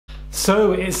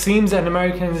So it seems that an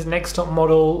American's Next Top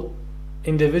Model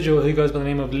individual who goes by the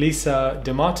name of Lisa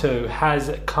D'Amato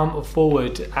has come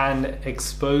forward and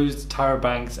exposed Tyra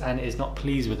Banks and is not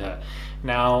pleased with her.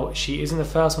 Now, she isn't the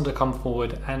first one to come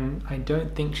forward, and I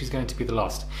don't think she's going to be the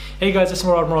last. Hey guys, it's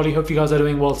Morali. Hope you guys are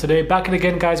doing well today. Back at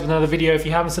again, guys, with another video. If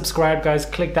you haven't subscribed, guys,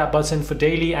 click that button for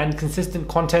daily and consistent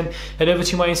content. Head over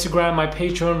to my Instagram, my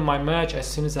Patreon, my merch. As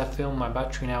soon as I film, my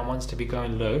battery now wants to be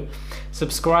going low.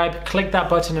 Subscribe, click that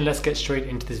button, and let's get straight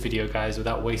into this video, guys,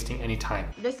 without wasting any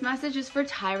time. This message is for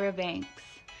Tyra Banks.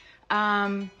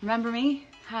 Remember me?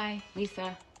 Hi,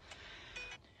 Lisa.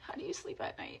 How do you sleep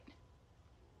at night?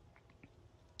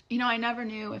 You know, I never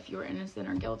knew if you were innocent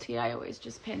or guilty. I always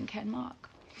just pinned Ken Mock.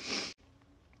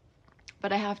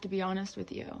 But I have to be honest with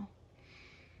you.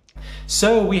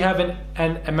 So we have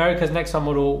an America's Next Top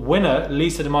Model winner,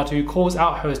 Lisa D'Amato, who calls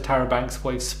out host Tyra Banks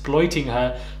for exploiting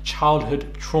her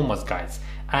childhood traumas, guys.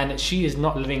 And she is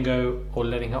not letting go or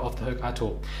letting her off the hook at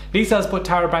all. Lisa has put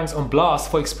Tyra Banks on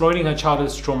blast for exploiting her childhood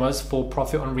traumas for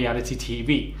profit on reality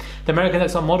TV. The American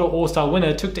Next Top Model All-Star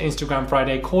winner took to Instagram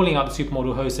Friday, calling out the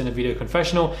supermodel host in a video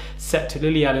confessional set to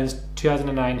Lily Allen's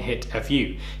 2009 hit A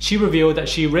View. She revealed that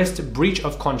she risked breach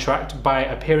of contract by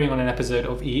appearing on an episode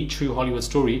of E! True Hollywood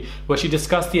Story, where she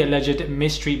discussed the alleged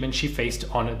mistreatment she faced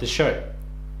on the show.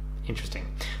 Interesting.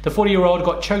 The 40-year-old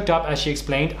got choked up as she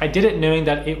explained, "I did it knowing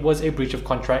that it was a breach of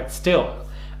contract still.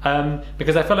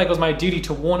 Because I felt like it was my duty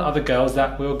to warn other girls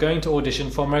that we were going to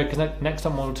audition for America's Next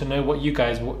Top Model to know what you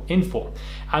guys were in for.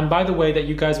 And by the way, that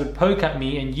you guys would poke at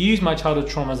me and use my childhood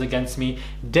traumas against me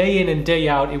day in and day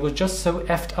out. It was just so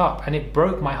effed up and it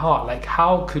broke my heart. Like,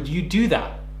 how could you do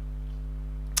that?"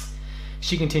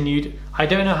 She continued, "I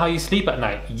don't know how you sleep at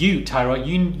night. You, Tyra,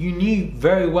 you knew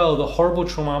very well the horrible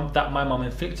trauma that my mom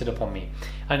inflicted upon me.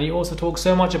 And you also talk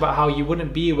so much about how you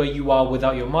wouldn't be where you are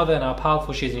without your mother and how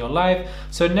powerful she is in your life.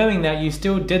 So knowing that, you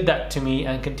still did that to me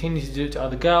and continue to do it to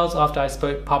other girls after I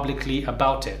spoke publicly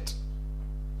about it."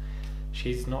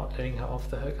 She's not letting her off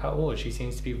the hook at all. She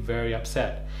seems to be very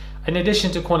upset. In addition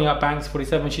to calling out Banks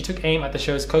 47, she took aim at the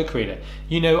show's co-creator.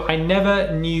 "You know, I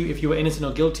never knew if you were innocent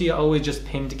or guilty. I always just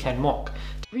pinned Ken Mock."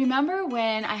 Remember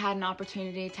when I had an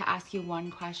opportunity to ask you one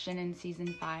question in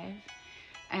season 5?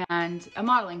 And a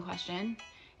modeling question.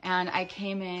 And I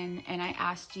came in and I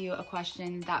asked you a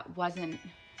question that wasn't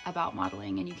about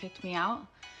modeling and you kicked me out?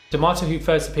 D'Amato, who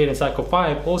first appeared in Cycle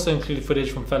 5, also included footage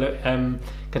from fellow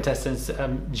contestants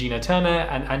Gina Turner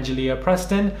and Angelia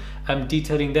Preston,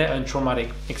 detailing their own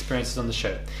traumatic experiences on the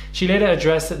show. She later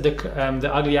addressed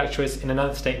the ugly actress in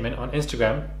another statement on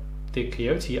Instagram, the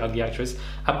Coyote ugly actress.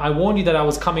 "I warned you that I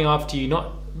was coming after you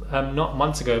not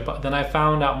months ago, but then I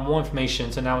found out more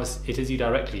information, so now it is you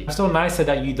directly. I'm still nicer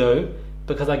than you though,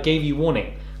 because I gave you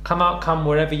warning. Come out, come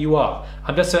wherever you are.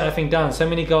 I'm just so effing done. So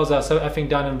many girls are so effing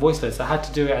done and voiceless. I had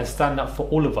to do it and stand up for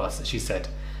all of us," she said.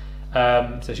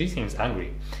 So she seems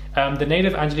angry. The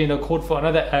native Angelina called for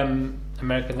another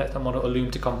America's Next Top Model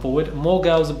alum to come forward. "More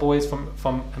girls and boys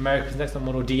from America's Next Top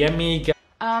Model DM me."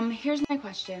 Here's my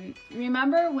question.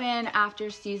 Remember when after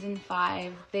season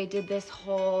 5, they did this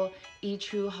whole E!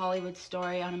 True Hollywood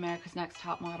Story on America's Next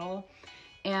Top Model?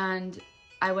 And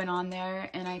I went on there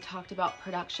and I talked about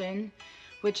production,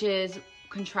 which is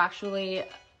contractually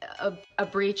a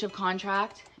breach of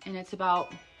contract, and it's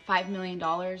about $5 million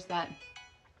that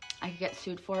I could get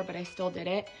sued for, but I still did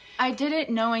it. I did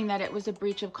it knowing that it was a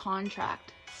breach of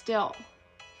contract still,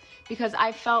 because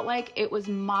I felt like it was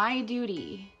my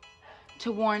duty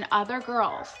to warn other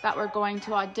girls that were going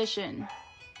to audition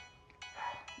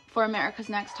for America's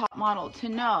Next Top Model to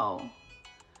know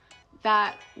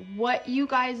that what you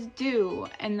guys do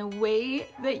and the way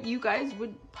that you guys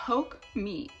would poke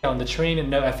me. On the train and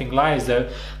no effing lies though.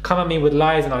 "Come at me with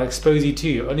lies and I'll expose you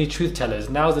too. Only truth tellers.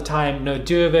 Now's the time. No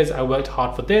do-overs. I worked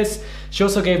hard for this." She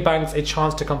also gave Banks a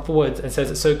chance to come forward and says,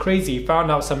 "It's so crazy.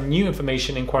 Found out some new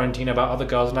information in quarantine about other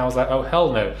girls and I was like, oh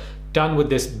hell no. Done with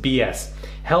this BS.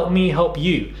 Help me help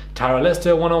you. Tyra, let's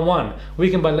do a one-on-one. We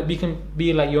can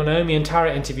be like your Naomi and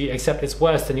Tyra interview, except it's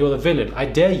worse than you're the villain. I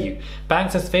dare you."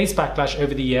 Banks has faced backlash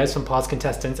over the years from past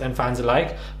contestants and fans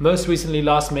alike. Most recently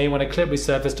last May, when a clip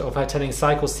resurfaced of her telling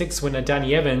Cycle 6 winner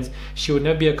Danny Evans she would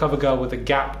never be a cover girl with a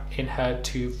gap in her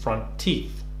 2 front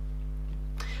teeth.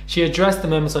 She addressed the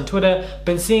moments on Twitter,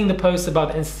 been seeing the posts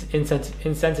about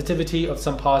insensitivity of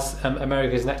some past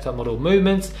America's Next Top Model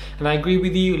movements, and I agree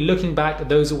with you, looking back,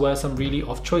 those were some really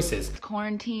off choices.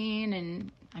 Quarantine,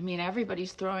 and I mean,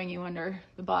 everybody's throwing you under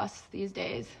the bus these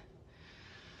days.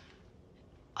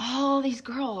 All these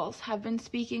girls have been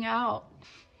speaking out.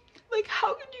 Like,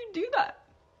 how could you do that?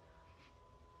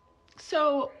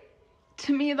 So,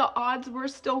 to me, the odds were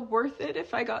still worth it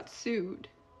if I got sued.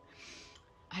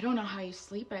 I don't know how you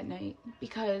sleep at night,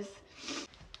 because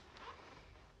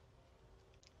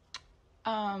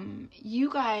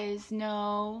you guys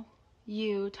know,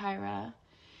 Tyra,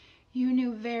 you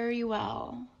knew very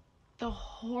well the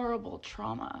horrible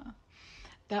trauma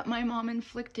that my mom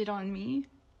inflicted on me.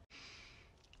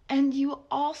 And you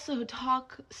also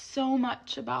talk so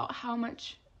much about how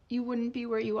much you wouldn't be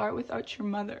where you are without your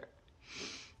mother,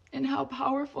 and how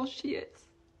powerful she is.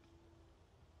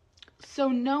 So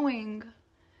knowing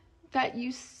that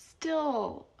you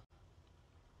still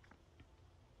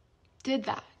did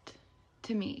that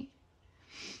to me,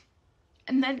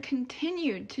 and then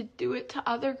continued to do it to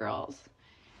other girls,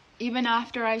 even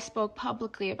after I spoke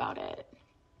publicly about it.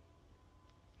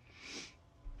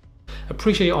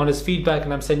 Appreciate your honest feedback,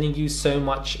 and I'm sending you so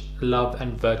much love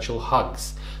and virtual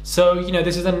hugs. So, you know,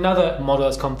 this is another model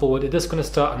that's come forward. Is this going to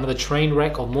start another train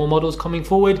wreck of more models coming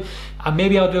forward? And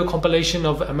maybe I'll do a compilation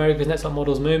of America's Next Top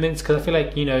Models moments, because I feel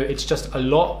like, you know, it's just a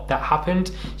lot that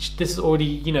happened. This has already,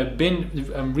 you know, been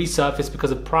resurfaced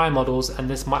because of prior models, and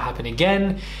this might happen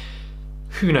again.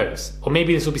 Who knows? Or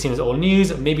maybe this will be seen as old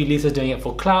news. Maybe Lisa's doing it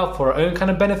for clout, for her own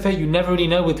kind of benefit. You never really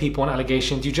know with people on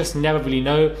allegations. You just never really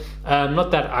know.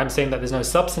 Not that I'm saying that there's no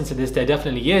substance to this. There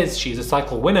definitely is. She's a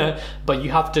cycle winner, but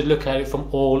you have to look at it from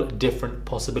all different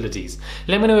possibilities.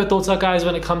 Let me know your thoughts are, guys,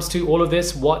 when it comes to all of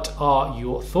this. What are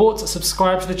your thoughts?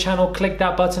 Subscribe to the channel. Click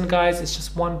that button, guys. It's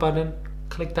just one button.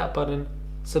 Click that button.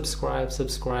 Subscribe,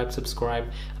 subscribe, subscribe.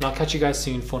 And I'll catch you guys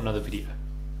soon for another video.